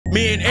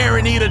Me and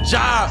Aaron need a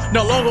job,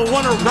 no longer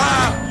wanna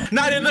rob.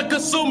 Not in the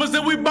consumers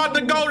and we about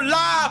to go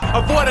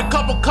live. Avoid a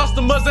couple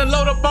customers and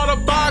load up all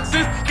the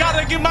boxes.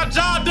 Gotta get my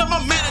job done,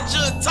 my manager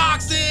is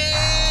toxic.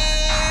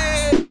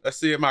 Let's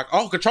see if my,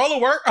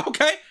 controller work,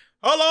 okay.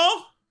 Hold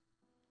on.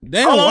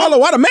 Damn,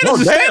 why the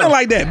manager standing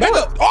like that? Back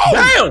up. Oh,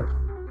 damn.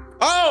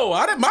 Oh,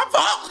 I didn't, my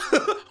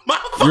fault. My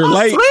fault. You're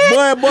late.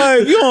 Boy,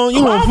 you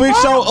don't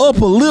fix your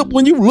upper lip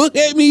when you look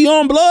at me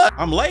on blood.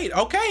 I'm late,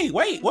 okay,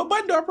 wait, what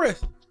button do I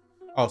press?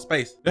 Oh,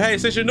 space. Hey,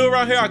 since you're new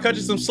around here, I'll cut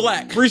you some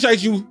slack.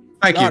 Appreciate you.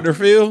 Thank you. Dr.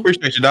 Phil.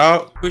 Appreciate you,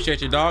 dog.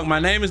 Appreciate you, dog.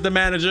 My name is the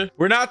manager.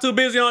 We're not too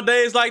busy on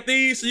days like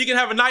these, so you can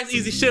have a nice,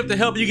 easy shift to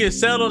help you get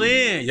settled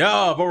in.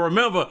 Yo, but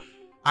remember,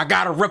 I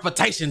got a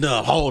reputation to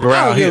uphold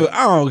around here.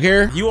 I don't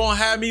care. You won't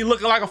have me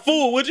looking like a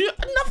fool, would you?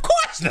 Of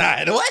course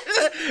not. What?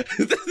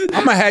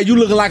 I'm gonna have you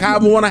looking like I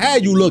want to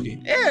have you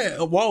looking. Yeah.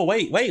 Whoa,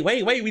 wait.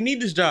 We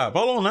need this job.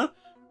 Hold on now.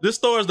 This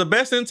store is the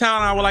best in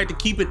town. I would like to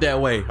keep it that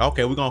way.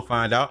 Okay, we're gonna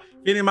find out.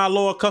 If any of my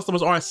loyal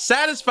customers aren't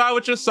satisfied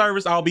with your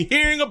service, I'll be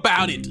hearing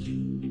about it.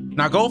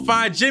 Now go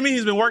find Jimmy.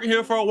 He's been working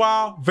here for a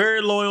while.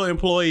 Very loyal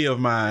employee of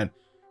mine.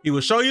 He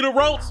will show you the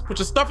ropes, put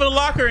your stuff in the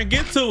locker and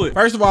get to it.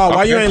 First of all,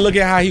 why you ain't looking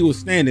at how he was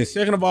standing?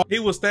 Second of all, he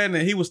was standing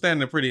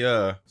pretty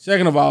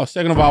Second of all,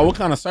 what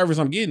kind of service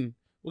I'm getting?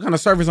 What kind of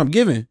service I'm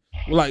giving?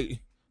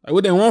 Like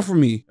what they want from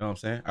me? You know what I'm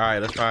saying? All right,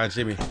 let's find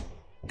Jimmy.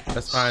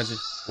 Let's find Jimmy.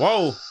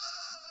 Whoa.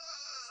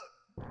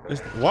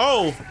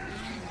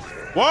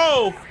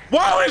 Whoa,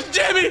 it's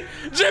Jimmy!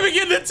 Jimmy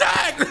getting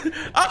attacked!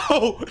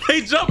 Oh,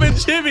 they jumping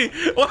Jimmy!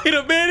 Wait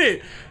a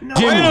minute!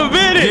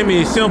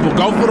 Jimmy is simple.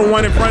 Go for the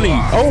one in front of you.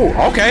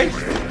 Oh, okay.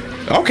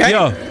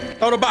 Yeah.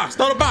 Throw the box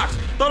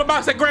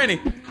at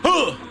Granny.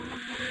 Huh.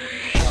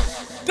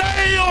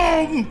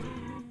 Damn!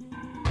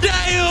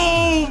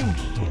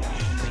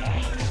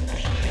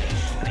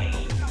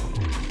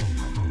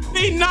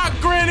 He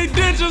knocked Granny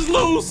dentures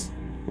loose!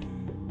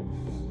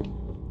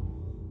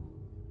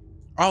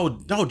 Oh,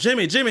 no,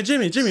 Jimmy,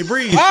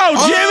 breathe.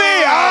 Oh,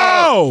 Jimmy!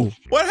 Oh!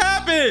 What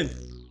happened?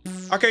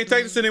 I can't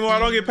take this anymore. I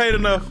don't get paid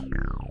enough.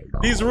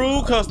 These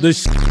rude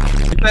customers.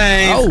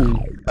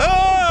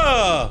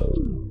 Oh.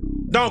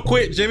 Don't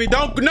quit, Jimmy.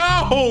 Don't quit.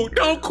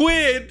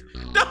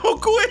 Don't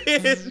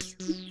quit.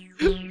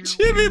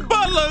 Jimmy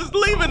Butler is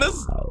leaving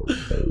us.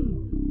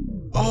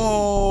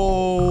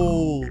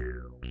 Oh.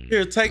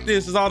 Here, take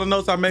this. This is all the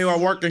notes I made while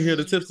working here.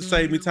 The tips to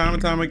save me time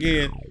and time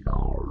again.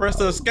 Press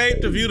the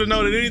escape to view the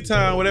note at any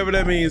time, whatever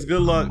that means.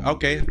 Good luck.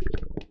 Okay.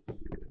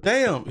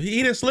 Damn,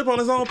 he didn't slip on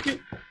his own puke.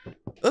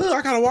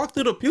 I gotta walk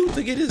through the puke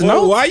to get his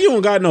note. Why you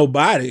don't got no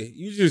body?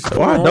 You just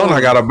why don't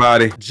I got a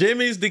body?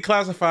 Jimmy's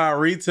Declassified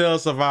Retail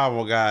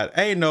Survival Guide.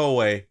 Ain't no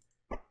way.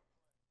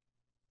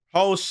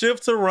 Hold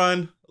shift to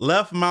run,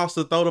 left mouse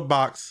to throw the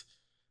box,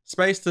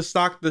 space to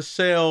stock the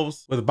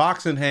shelves with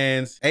boxing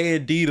hands, A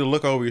and D to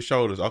look over your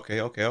shoulders.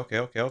 Okay. We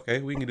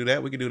can do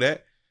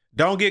that.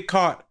 Don't get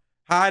caught.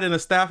 Hide in the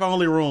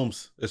staff-only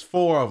rooms. There's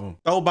 4 of them.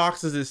 Throw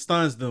boxes, it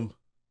stuns them.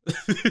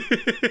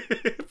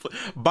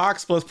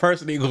 Box plus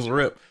person equals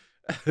rip.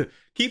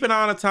 Keep an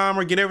eye on the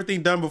timer. Get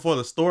everything done before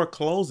the store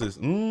closes.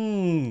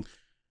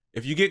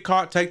 If you get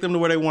caught, take them to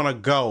where they want to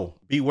go.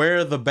 Beware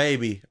of the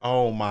baby.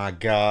 Oh my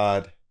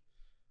God.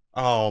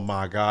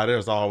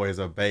 There's always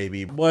a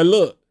baby. Boy,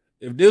 look.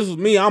 If this was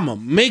me, I'ma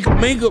make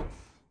up.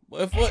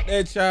 Boy, fuck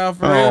that child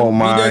for real. Oh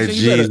my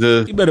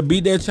Jesus. You better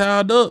beat that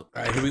child up.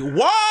 All right, here we go.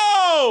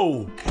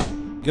 Whoa!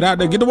 Get out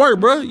there, get to work,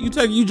 bro. You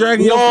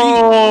dragging your feet.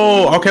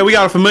 Oh, okay. We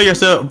gotta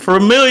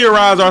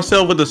familiarize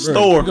ourselves with the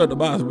store. You got the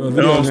box, bro.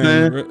 You know what I'm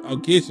saying? Bro. Oh,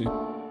 kitchen.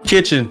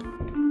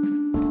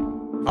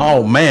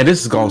 Oh man,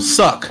 this is gonna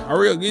suck.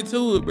 Hurry up, get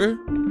to it, bro.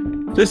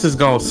 This is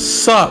gonna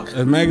suck.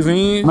 That's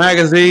magazines,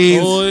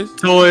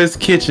 toys,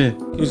 kitchen.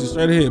 Kitchen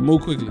straight ahead.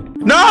 Move quickly.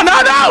 No!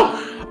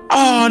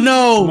 Oh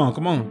no!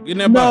 Come on. Get in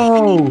that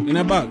box. Get in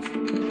that box.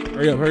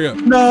 Hurry up.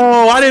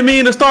 No, I didn't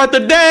mean to start the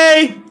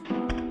day.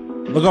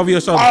 Look over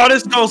your shoulder. Oh,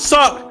 this gonna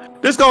suck.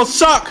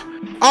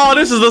 Oh,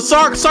 this is the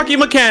sucky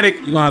mechanic.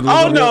 You gonna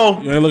have to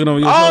look you ain't looking over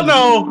your shoulder.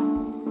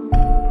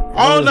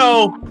 Oh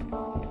no.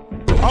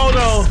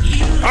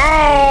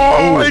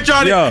 Oh, hey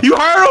Johnny, you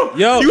heard him?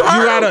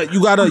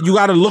 You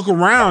gotta look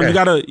around.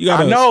 Okay. You gotta.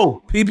 I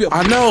know.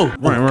 I know.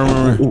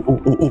 Run.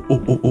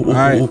 All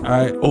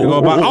right.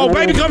 Oh,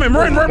 baby coming.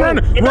 Run.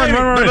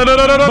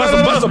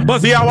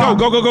 Bust.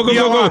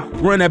 Go.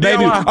 Run that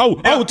baby.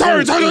 Oh,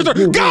 turn.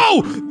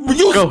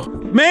 Go.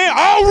 Man,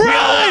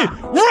 run!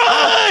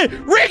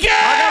 Ricky!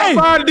 I gotta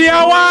find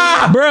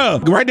DIY! Bruh,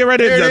 right there.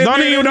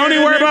 Don't even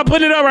worry about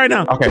putting it up right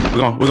now. Okay,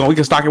 we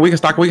can stock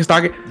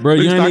it. Bro,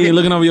 you ain't even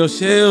looking over your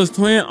shells,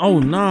 twin. Oh,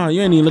 nah,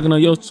 you ain't even looking over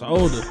your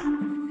shoulder.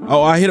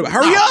 Oh, I hit it.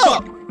 Hurry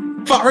up!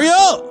 Fuck, hurry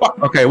up! Fuck.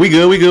 Okay, we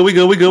good. Oh,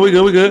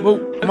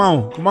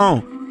 come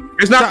on.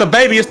 It's not the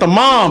baby, it's the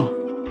mom.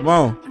 Come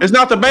on. It's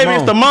not the baby,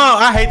 it's the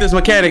mom. I hate this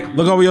mechanic.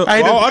 Look over your...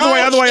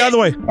 other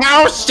way.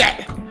 Oh,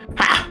 shit!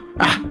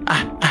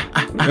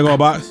 There go a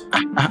box.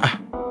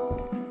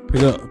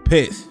 Pick up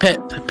pets.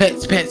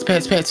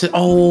 Pets.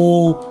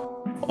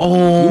 Oh,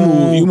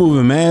 Oh, You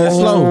moving mad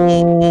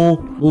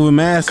slow. Moving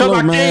mad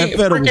slow, man.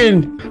 Federal.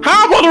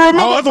 How am I supposed to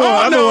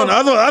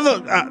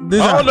remember?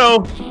 This Oh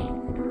no!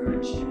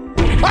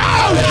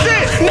 Oh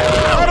shit!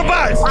 No! the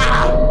box.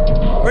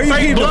 Where you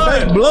keep the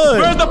fake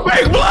blood? Where's the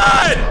fake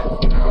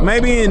blood?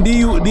 Maybe in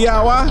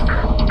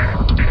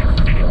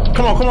DIY?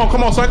 Come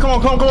on, son. Come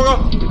on. Where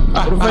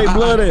the fake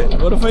blood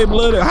at? Where the fake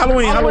blood at?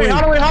 Halloween.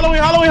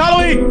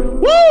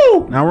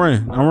 Woo! Now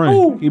run.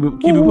 Ooh. Keep it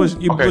pushing.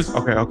 Keep it pushing.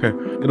 Okay.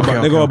 Get a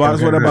box. They go about.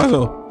 That's where that box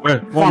go.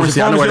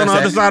 Pharmacy on the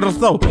other side of the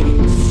store.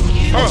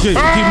 Oh shit!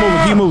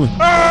 Keep moving.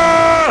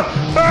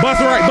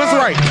 Bust right. I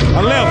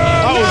left.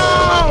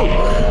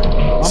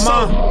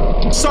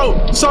 So,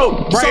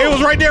 Right, it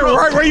was right there.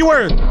 Right where you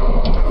were.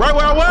 Right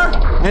where I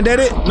were? Ain't that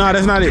it? No,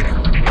 that's not it.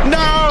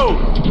 No!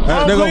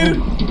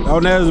 Oh,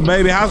 there's a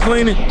baby house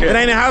cleaning. It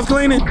ain't a house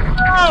cleaning.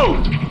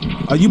 No!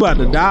 Oh, you about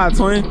to die,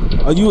 twin.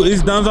 Oh,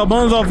 it's Dunzo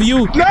Bunzo for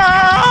you.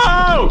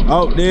 No!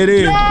 Oh, there it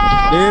is.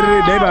 No! There it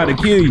is. They about to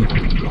kill you.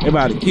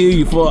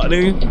 Fuck,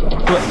 nigga.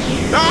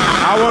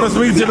 I want to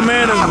speak to the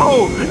man.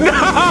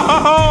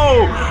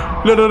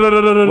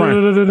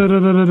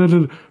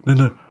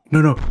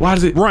 No. Why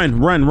does it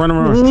run?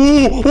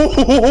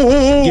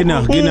 Get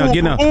now.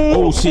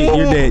 Oh shit,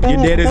 you're dead.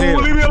 You're dead as hell.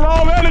 Leave me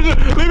alone, manager.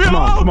 Leave me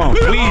alone. Come on.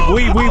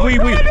 Weave.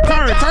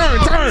 Turn.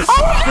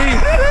 See?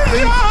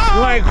 You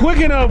ain't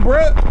quick enough,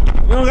 bruh.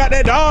 You don't got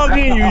that dog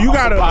in you. You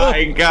gotta.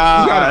 My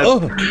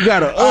God. You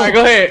gotta. All right,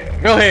 go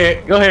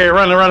ahead.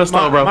 Run the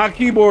stove, bro. My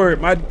keyboard.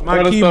 My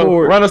Run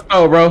keyboard. the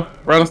stove,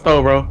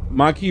 bro.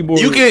 My keyboard.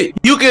 You can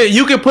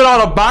put all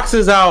the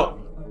boxes out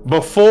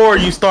before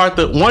you start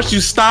once you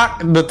stock,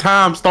 the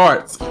time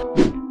starts.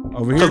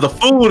 Over here. Because the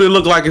food, it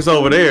look like it's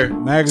over there.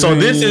 Magazine, so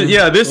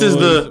this is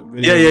the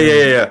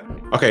video.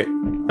 Okay,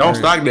 don't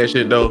stock that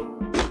shit though.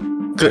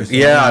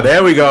 Yeah,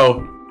 there we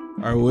go.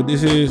 All right, what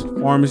this is?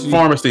 Pharmacy is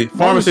over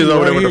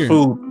there right with the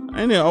food.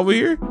 Ain't it over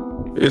here?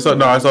 It's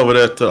over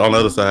there on the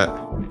other side.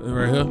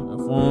 Right here.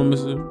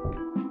 Pharmacy.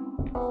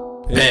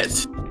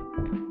 Pets.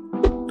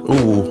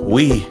 Ooh,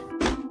 we.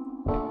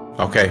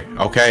 Okay.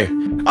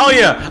 Oh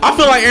yeah, I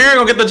feel like Aaron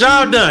gonna get the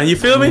job done. You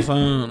feel me?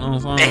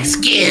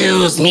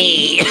 Excuse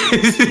me.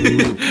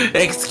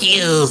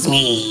 Excuse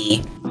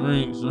me.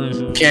 Drinks.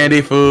 Candy,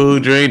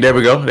 food, drink. There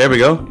we go.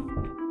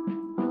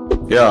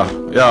 Yeah. Right.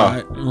 You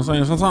know what I'm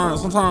saying?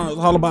 Sometimes it's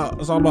all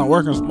about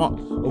working smart.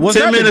 What's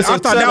 10 minutes. I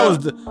thought that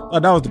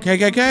was the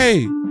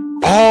KKK.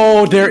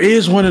 Oh, there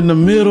is one in the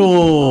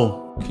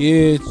middle.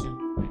 Kitchen.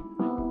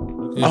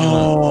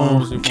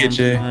 Oh,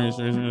 kitchen. All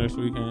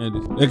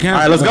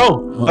right, let's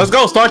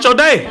go. Start your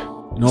day.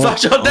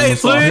 Start your day,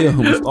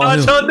 Slim.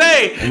 Start your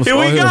day. Here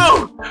we go.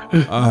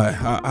 All right,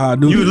 I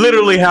do. You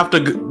literally have to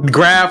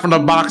grab from the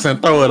box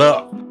and throw it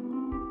up.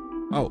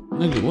 Oh,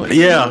 nigga, what?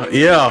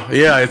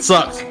 Yeah. It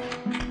sucks.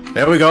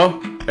 There we go.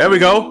 Damn,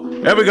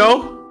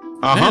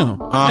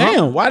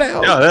 why the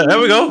hell? Yeah, there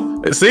we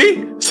go.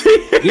 See?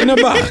 Get in the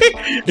box.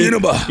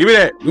 Give me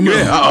that.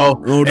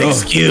 Uh-oh.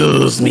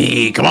 Excuse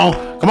me. Come on.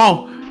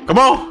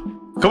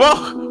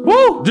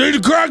 Woo!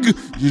 Jesus Christ.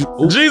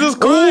 Jesus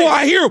Christ. Oh,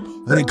 I hear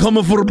him. They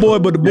coming for the boy,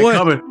 but the boy.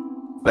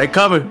 They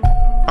coming.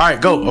 All right,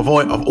 go.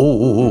 Avoid.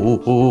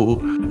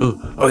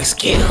 Oh,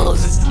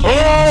 excuse.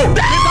 Oh!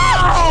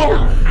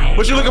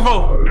 What you looking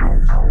for?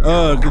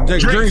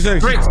 Drinks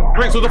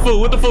with the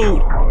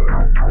food.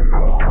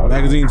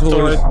 Magazine,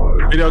 toys,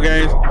 video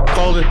games,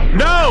 clothing.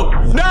 No!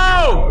 It's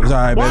all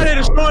right, Why are they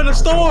destroying the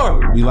store?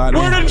 Where are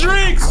the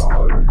drinks?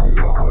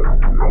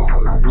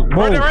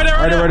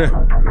 Right there.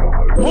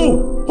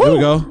 Ooh. Here we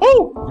go.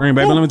 Ooh. Green,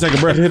 baby, let me take a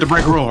breath. Hit the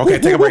break room. Okay,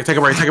 take a break.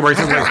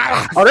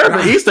 Oh, there's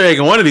an Easter egg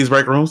in one of these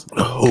break rooms.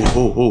 Ooh.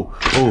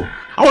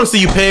 I want to see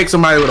you peg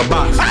somebody with a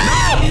box.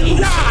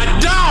 God,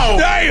 dog!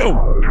 Damn!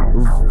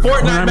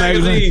 Fortnite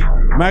magazine.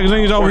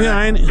 Magazine's over here,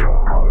 ain't it?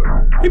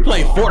 He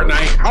played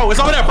Fortnite. Oh, it's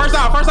over there. First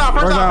out. Whoa.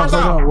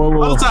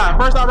 Other side.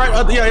 First out, right?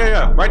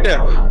 Yeah. Right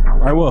there. All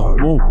right,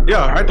 whoa.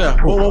 Yeah, right there.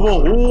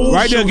 Whoa. Ooh,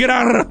 right there. Get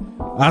out of there.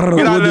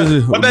 Get out of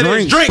there. What that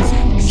is? Drinks.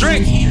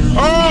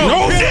 Oh,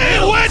 no,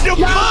 damn, what the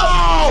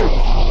fuck?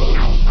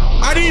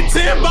 I need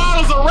 10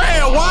 bottles of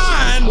red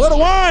wine. Where the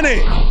wine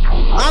at?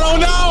 I don't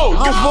know.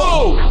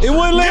 Go. It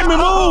wouldn't let me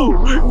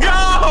move.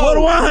 Go. Where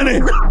the wine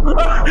at?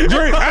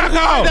 Drink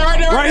alcohol.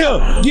 Right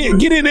here.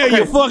 Get in there,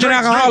 you fucking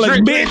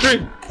alcoholic bitch.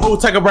 Drink. Oh,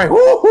 take a break.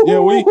 Yeah,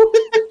 we.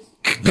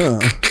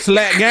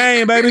 Slack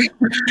gang, baby.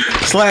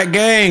 Slack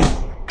gang.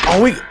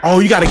 Oh,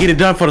 you got to get it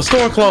done for the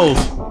store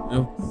closed.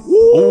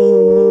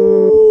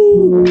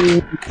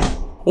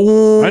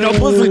 Ooh. I know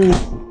pussy.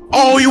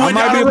 Oh, you went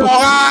down the wrong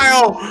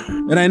aisle.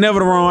 It ain't never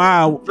the wrong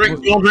aisle.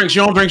 Drinks. You don't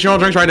drink.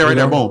 Right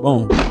there.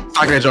 Boom.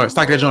 Stock that joint.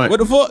 What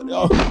the fuck?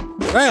 Oh,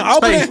 damn,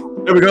 open it.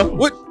 There we go.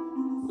 What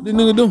this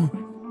nigga doing?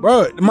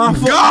 Bro, my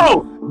phone.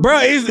 Go!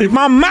 Bro,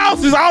 my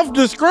mouse is off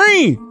the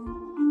screen.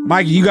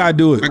 Mikey, you gotta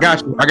do it. I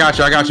got you,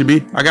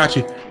 B. I got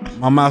you.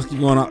 My mouse keep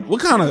going off. What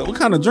kind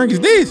of drink is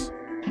this?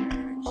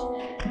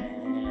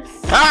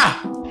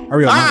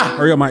 Hurry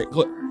up, Mike.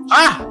 Throw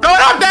it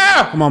up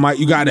there! Come on, Mike.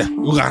 You got it.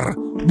 Boo.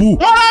 Throw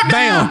it up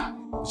Bam. there!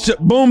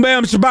 Boom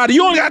bam Shabata.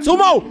 You only got 2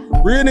 more.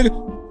 Real nigga.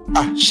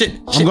 Ah, shit.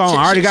 I'm going.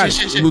 I already got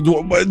it.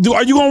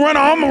 Are you gonna run or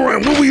I'm gonna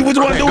run? What you want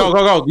to do?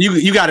 Go.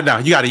 You got it now.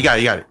 You got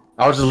it.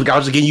 I was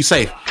just getting you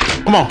safe.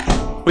 Come on.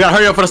 We gotta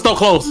hurry up for the store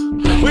close.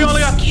 We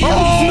only got.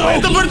 Oh, no.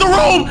 In the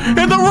room.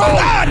 In the room.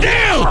 Ah,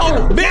 damn.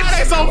 Oh, bitch.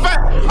 They so fat.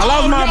 I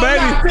lost my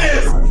baby.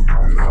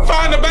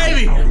 Find the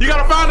baby. You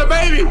gotta find the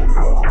baby.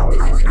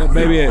 That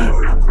baby at?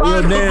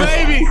 Find the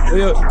baby.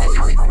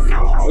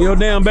 Where your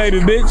damn baby,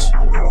 bitch?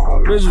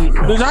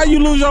 Bitch, how you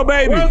lose your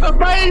baby? Where's the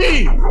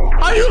baby?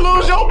 How you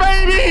lose your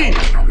baby?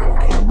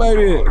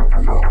 Baby at?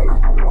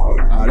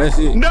 Oh, that's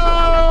it. No.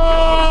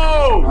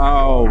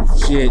 Oh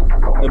shit.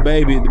 The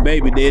baby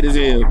dead as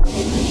hell.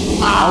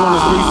 I want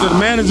to speak to the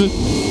manager.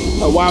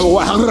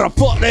 Why how the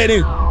fuck that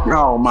is?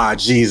 Oh my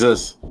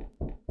Jesus.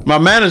 My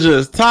manager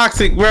is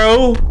toxic,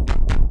 bro.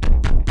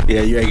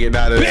 Yeah, you ain't getting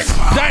out of there.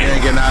 You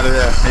ain't getting out of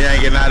there. You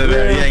ain't getting out of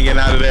there. You ain't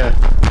getting out of there.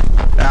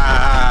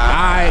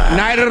 Alright,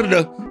 neither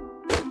the.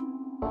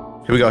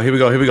 Here we go.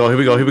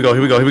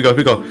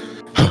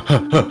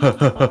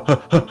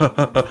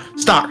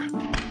 Stock.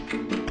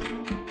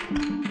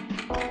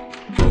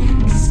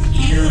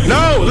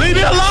 No, leave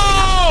me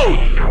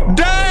alone!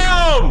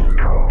 Damn!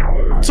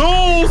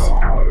 Tools!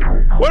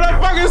 Where the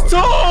fuck is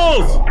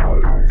tools?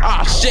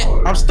 Ah, shit,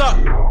 I'm stuck.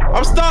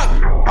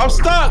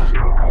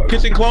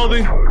 Kitchen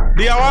clothing,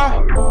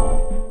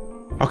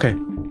 DIY? Okay,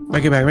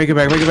 make it back.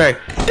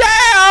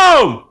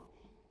 Damn!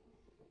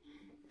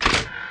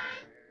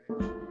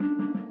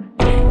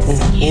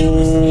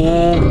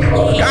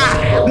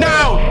 Ah,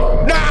 no!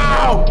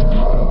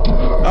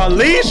 A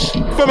leash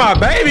for my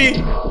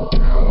baby?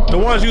 The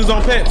ones used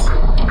on pets.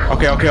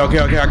 Okay, I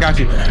got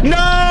you.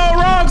 No,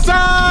 wrong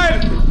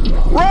side!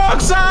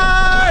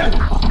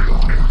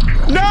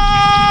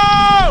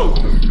 No!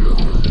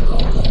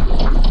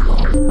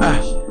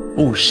 Ah,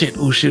 oh shit.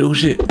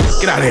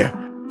 Get out of here.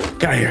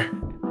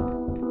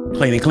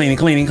 Cleaning.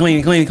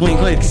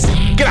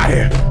 Get out of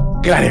here.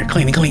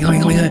 Cleaning.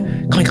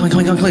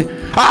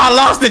 Ah, I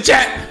lost it,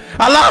 chat.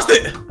 I lost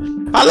it.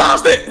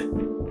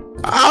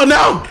 Oh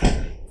no.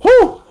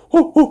 Whoo.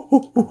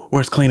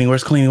 Where's cleaning?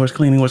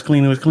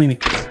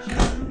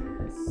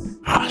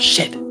 Ah,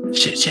 shit.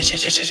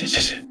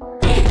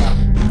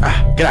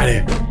 Ah, get out of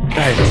here.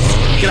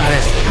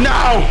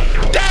 No!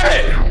 Damn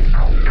it!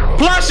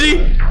 Plushie!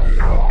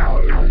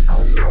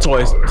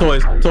 Toys.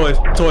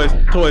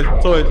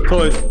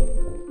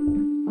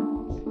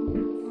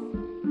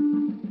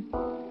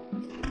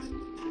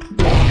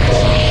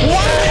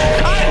 What?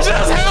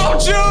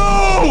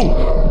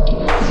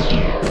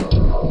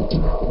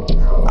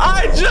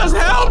 I just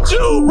helped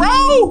you,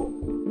 bro!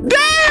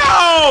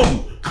 Damn!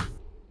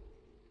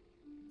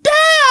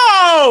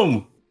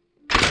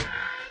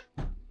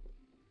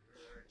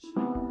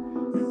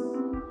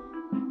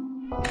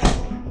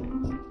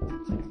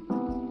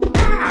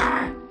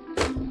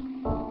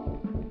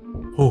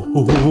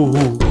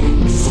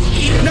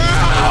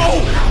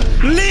 No!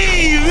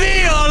 Leave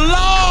me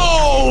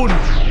alone!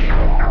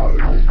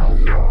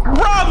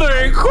 Brother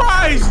in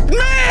Christ,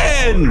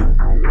 man!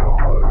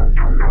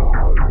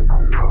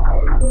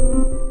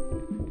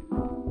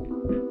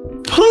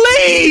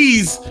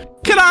 Please!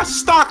 Can I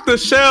stock the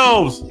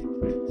shelves?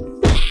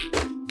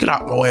 Get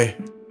out my way.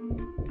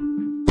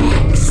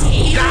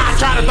 I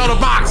tried to throw the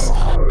box.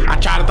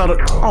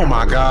 Oh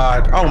my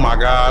God.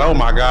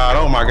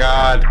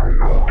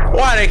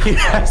 Why they keep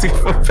asking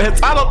for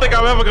pets? I don't think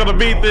I'm ever gonna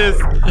beat this.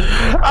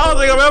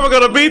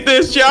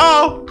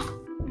 Y'all.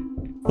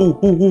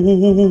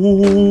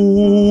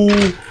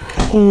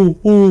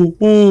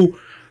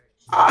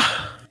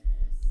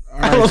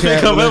 I don't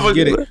think I'm ever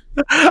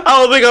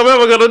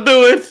gonna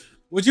do it.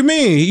 What you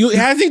mean?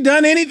 Has he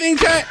done anything,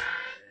 chat?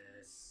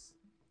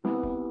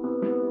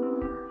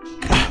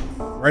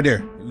 Right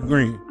there,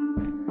 green.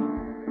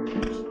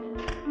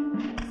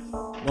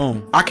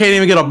 Boom. I can't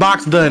even get a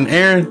box done,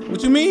 Aaron.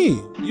 What you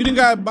mean? You didn't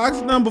got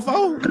boxes done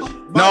before?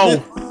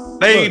 No,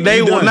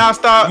 they will not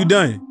stop. You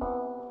done?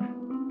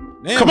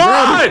 Damn, Come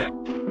on!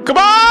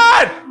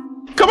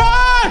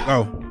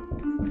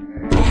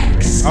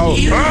 Oh,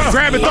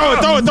 grab it, throw it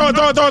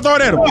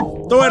at him.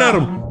 Throw it at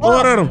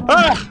him.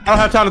 I don't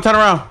have time to turn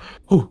around.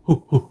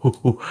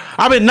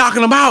 I've been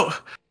knocking them out,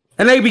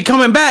 and they be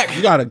coming back.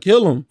 You gotta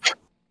kill them.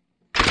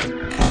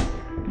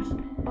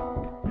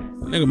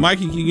 Nigga,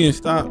 Mikey keep getting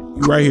stopped.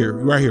 You right here.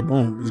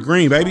 Boom. It's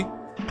green, baby.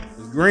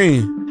 It's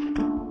green.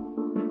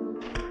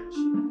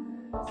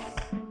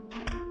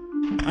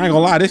 I ain't gonna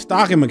lie, this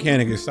stocking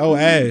mechanic is so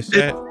ass.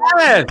 Chat.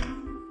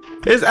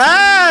 It's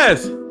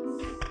ass.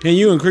 Can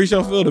you increase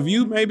your field of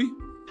view, maybe?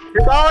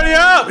 It's already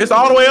up. It's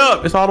all the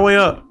way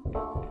up.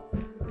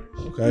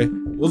 Okay.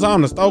 What's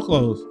on the store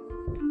clothes?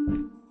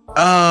 What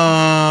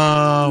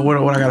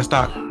I gotta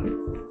stock?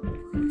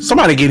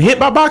 Somebody getting hit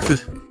by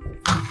boxes.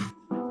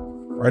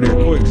 Right there,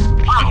 quick.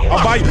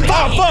 I'll buy you.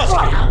 Oh, fuck!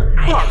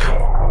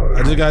 I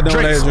just got done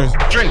with that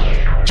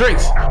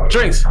Drinks.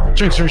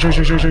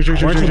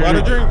 Weren't you out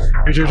of drinks?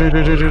 I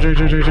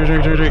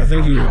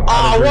think you.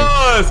 I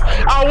was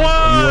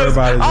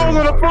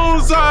on the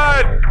food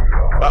side.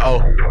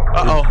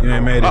 Uh-oh. You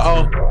ain't made it.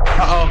 Uh-oh.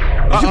 Uh-oh.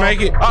 Did you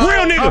make it?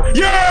 Real nigga.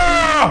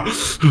 Yeah!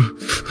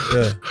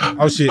 Yeah.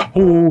 Oh shit.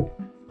 Ooh.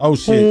 Oh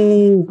shit.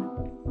 Ooh.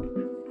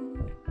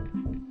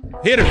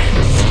 Hit her.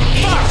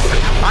 Fuck!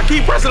 I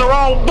keep pressing the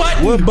wrong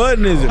button. What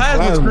button is it?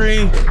 Plasma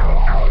screen.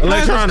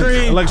 Electronics.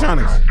 screen.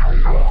 Electronics.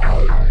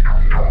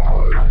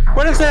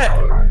 What is that?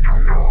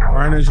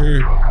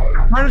 Furniture.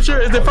 Furniture?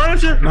 Is it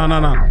furniture? No.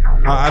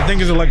 I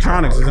think it's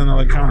electronics. It's in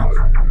electronics.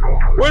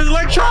 Where's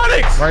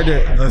electronics? Right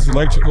there. That's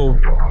electrical.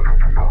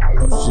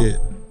 Oh shit.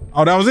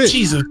 Oh, that was it.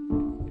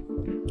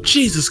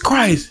 Jesus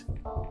Christ.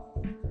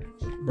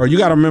 Bro, you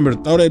gotta remember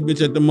to throw that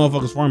bitch at the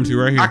motherfucker's pharmacy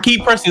right here. I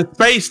keep pressing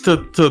space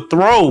to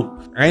throw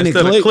Ain't it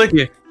instead of click?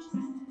 clicking.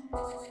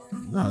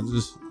 No,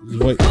 just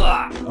wait.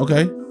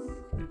 Okay.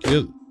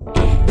 Kill.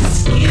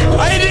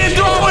 I didn't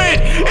throw it!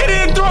 It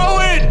didn't throw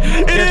it!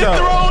 It didn't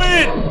throw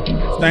it!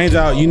 Stains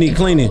out. You need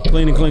cleaning.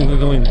 Cleaning.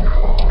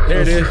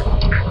 There it is.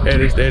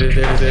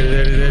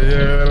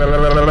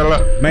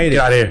 Made it. Get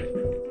out of here.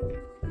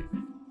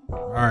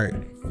 All right.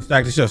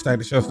 Stack the shelf.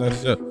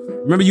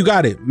 Remember, you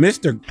got it.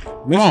 Mr.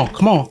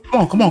 Come on.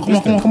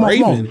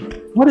 Raven.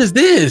 What is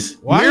this?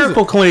 Why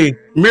Miracle Clean.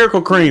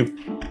 Miracle Cream.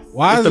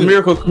 Why It's is a it?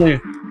 Miracle Clean.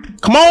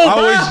 Come on, Oh,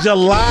 bro. it's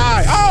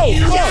July. Oh,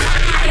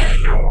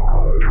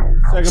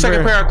 fuck.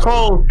 Second pair of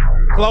clothes.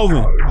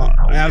 Clothing.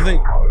 I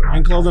think.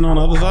 Ain't clothing on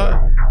the other side?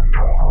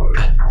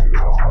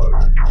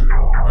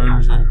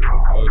 Furniture.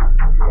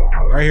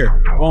 Right here.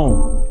 Boom.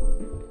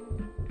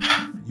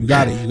 You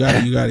got it.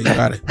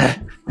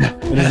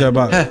 Finish that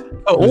box.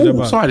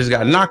 Oh, sorry, I just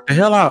got knocked the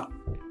hell out.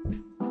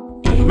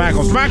 Smack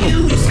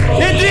him.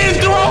 It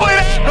didn't throw it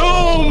at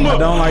him. I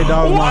don't like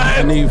dogs. What?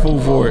 I need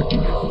food for it.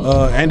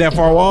 Ain't that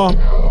far wall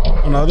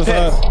on the other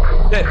side?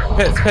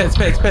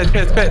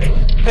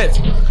 Pets.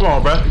 Come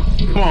on, bro.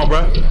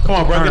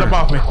 Get up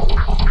off me.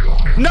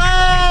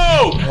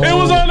 No! It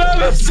was on the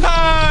other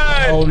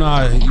side. Oh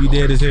nah, you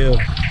dead as hell.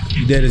 Son.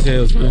 You dead as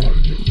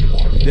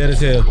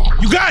hell.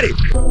 You got it.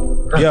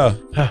 Yeah.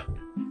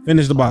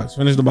 Finish the box.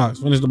 Straight.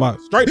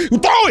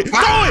 Throw it.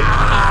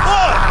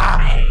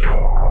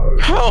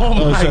 Oh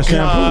my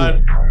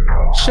God.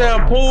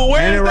 Shampoo.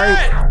 Where Ain't is it right?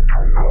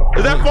 that?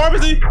 Is that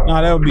pharmacy?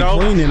 Nah, that would be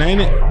cleaning,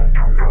 ain't it?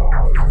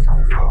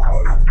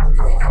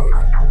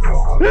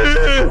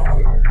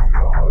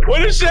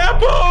 What is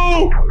shampoo?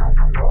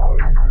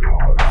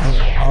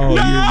 Oh,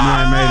 No! you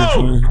ain't made it,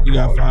 twin. You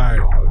got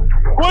fired.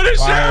 What is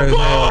shampoo?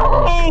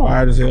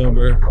 Fired as hell,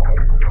 bro.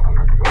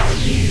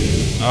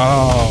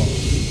 Oh.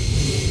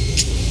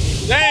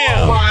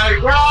 Damn. Oh my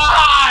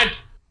God.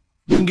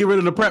 You can get rid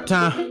of the prep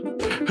time.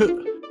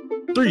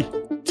 3,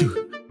 2,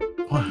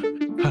 1.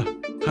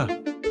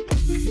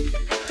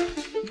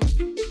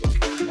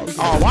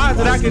 Oh, why is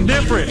it acting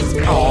different?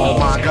 Oh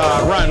my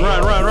God. Run.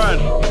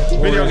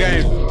 Video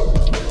game.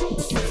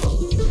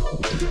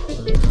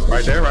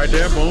 Right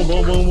there.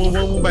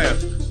 Boom, bam.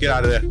 Get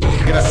out of there.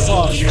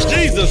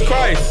 Jesus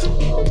Christ.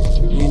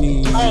 You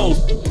need.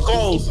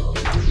 Close.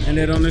 And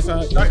that on this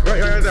side? Right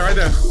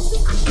there.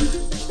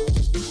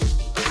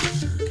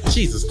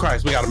 Jesus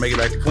Christ, we gotta make it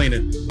back to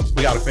cleaning.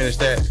 We gotta finish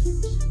that.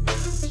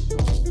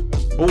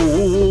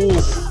 Ooh.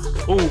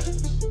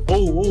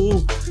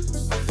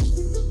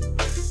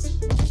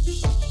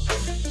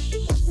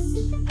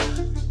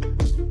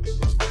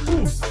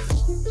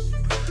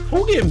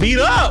 Who getting beat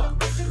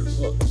up?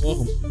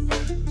 Welcome.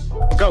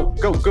 Go.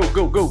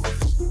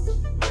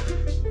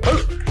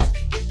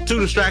 Two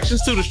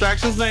distractions.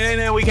 Ain't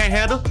that we can't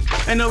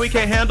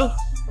handle.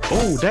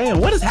 Oh, damn.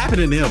 What is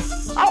happening to him?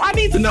 Oh, I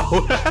need to know.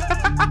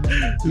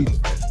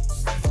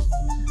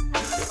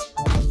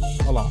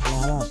 Hold on.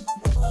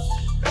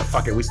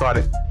 Fuck it. We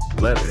started.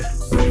 Let it.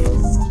 So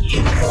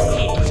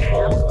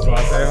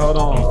I say, hold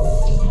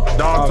on.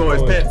 Dog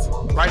toys, pets.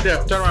 Right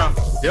there. Turn around.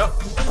 Yep.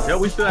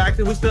 We still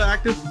active.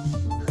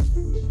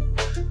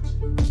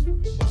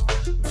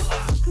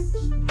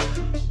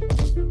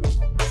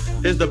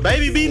 Is the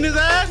baby beating his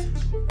ass?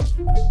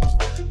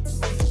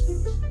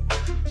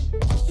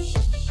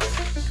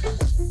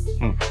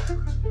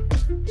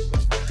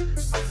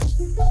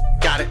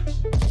 Got it.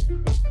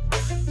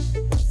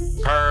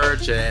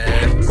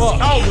 Purchase.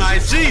 Oh my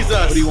Jesus.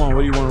 What do you want?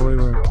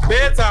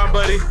 Bedtime,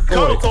 buddy.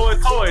 Toys.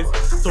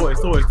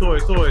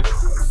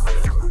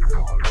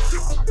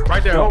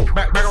 Right there. Oh,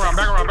 back around.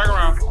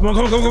 Come on.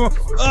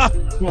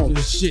 Come on.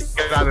 Shit.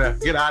 Get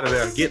out of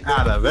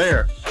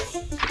there.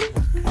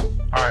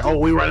 All right. Oh,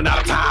 we running out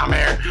of time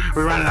here.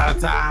 We're running out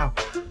of time.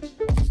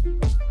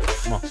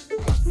 Come on.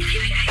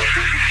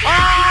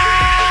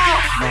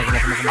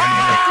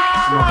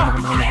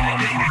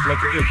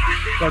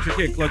 Clutch your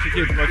kid.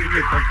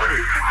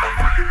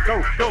 Go.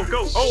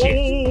 Oh.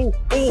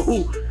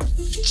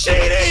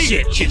 Cheating.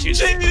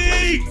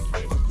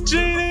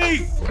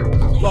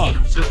 Look,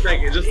 just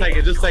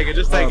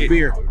take it.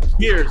 Beer.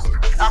 Beers.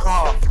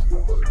 Alcohol.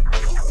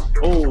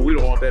 Oh, we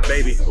don't want that,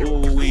 baby.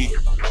 Oh,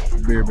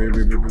 Beer.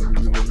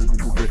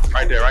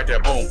 Right there.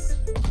 Boom.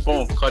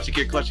 Clutch your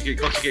kick.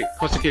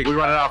 We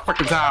running out of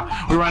freaking time.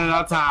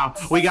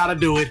 We gotta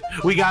do it.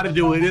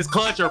 It's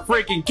clutch or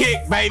freaking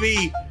kick,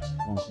 baby.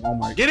 Come on,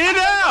 Mike. Get in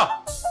there!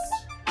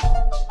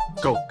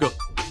 Go.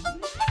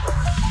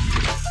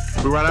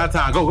 We run out of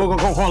time. Go. Come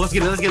on, let's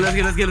get it. Let's get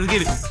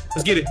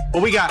it.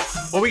 What we got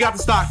to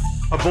stock?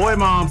 Avoid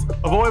moms.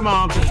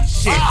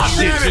 Shit. Yeah,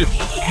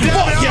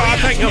 I'll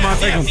take him.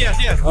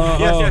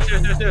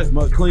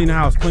 Yes. Clean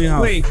house. Clean.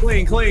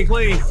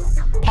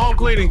 Home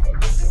cleaning.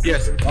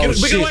 Yes.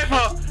 Get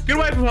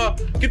away from her.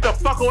 Get the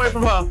fuck away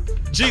from her.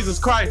 Jesus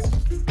Christ.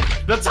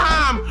 The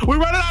time. We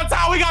running out of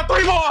time. We got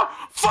 3 more.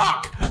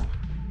 Fuck.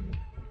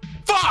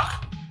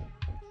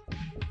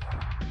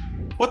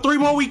 What 3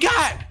 more we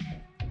got?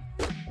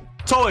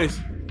 Toys.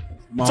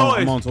 I'm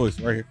on toys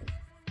right here.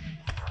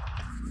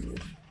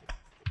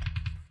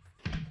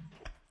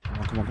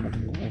 Come on.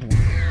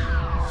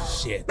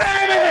 Shit.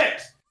 Damn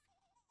it!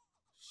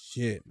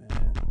 Shit, man.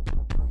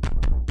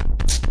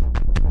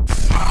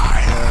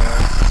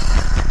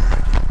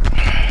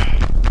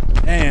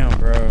 Damn,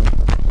 bro.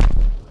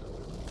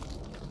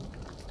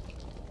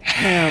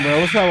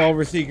 What's up,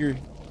 Overseeker?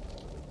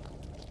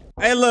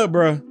 Hey, look,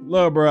 bro.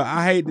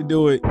 I hate to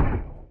do it.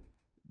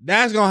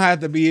 That's gonna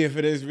have to be it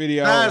for this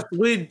video.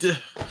 We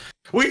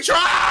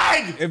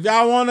tried. If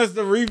y'all want us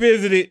to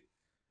revisit it,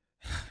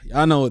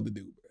 y'all know what to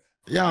do, bro.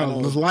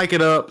 Y'all just like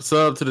it up,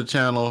 sub to the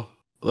channel.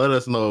 Let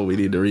us know we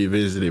need to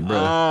revisit it, bro.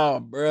 Oh,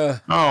 bro.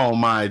 Oh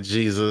my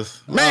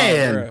Jesus,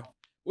 man.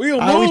 We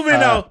were moving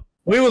though.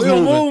 We was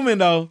moving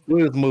though,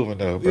 We was moving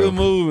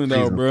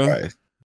though, bro.